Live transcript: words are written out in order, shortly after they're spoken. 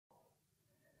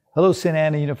Hello, Santa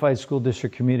Ana Unified School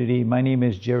District community. My name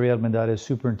is Jerry Almendarez,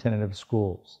 Superintendent of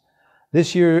Schools.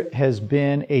 This year has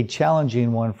been a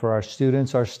challenging one for our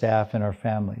students, our staff, and our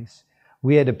families.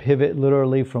 We had to pivot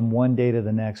literally from one day to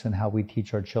the next in how we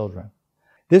teach our children.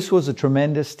 This was a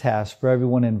tremendous task for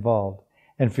everyone involved,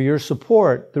 and for your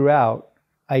support throughout,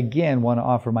 I again want to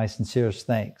offer my sincerest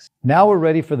thanks. Now we're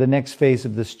ready for the next phase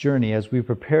of this journey as we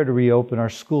prepare to reopen our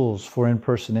schools for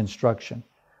in-person instruction.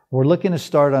 We're looking to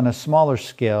start on a smaller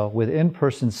scale with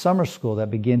in-person summer school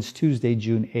that begins Tuesday,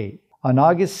 June 8th. On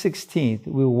August 16th,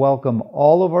 we will welcome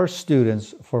all of our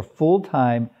students for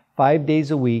full-time, 5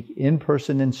 days a week,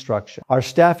 in-person instruction. Our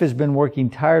staff has been working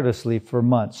tirelessly for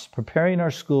months, preparing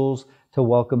our schools to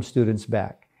welcome students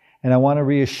back. And I want to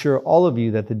reassure all of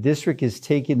you that the district is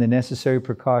taking the necessary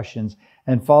precautions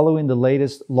and following the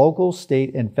latest local,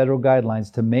 state, and federal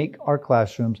guidelines to make our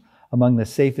classrooms among the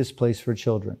safest place for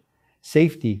children.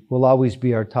 Safety will always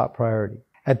be our top priority.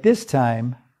 At this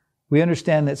time, we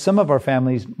understand that some of our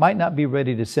families might not be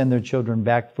ready to send their children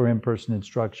back for in-person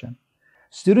instruction.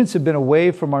 Students have been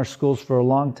away from our schools for a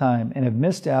long time and have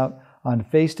missed out on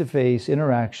face-to-face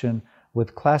interaction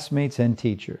with classmates and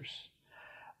teachers.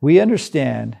 We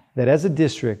understand that as a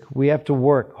district, we have to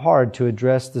work hard to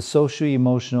address the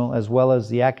socio-emotional as well as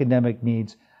the academic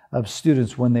needs of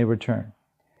students when they return.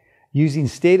 Using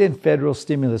state and federal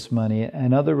stimulus money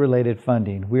and other related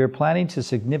funding, we are planning to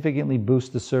significantly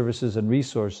boost the services and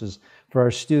resources for our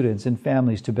students and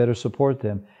families to better support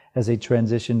them as they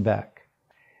transition back.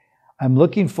 I'm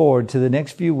looking forward to the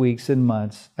next few weeks and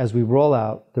months as we roll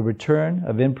out the return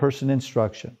of in-person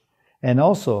instruction, and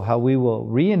also how we will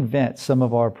reinvent some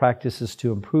of our practices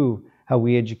to improve how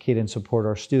we educate and support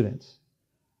our students.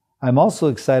 I'm also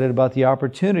excited about the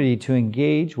opportunity to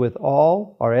engage with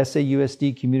all our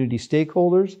SAUSD community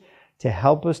stakeholders to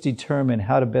help us determine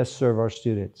how to best serve our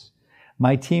students.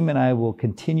 My team and I will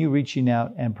continue reaching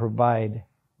out and provide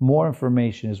more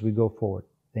information as we go forward.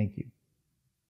 Thank you.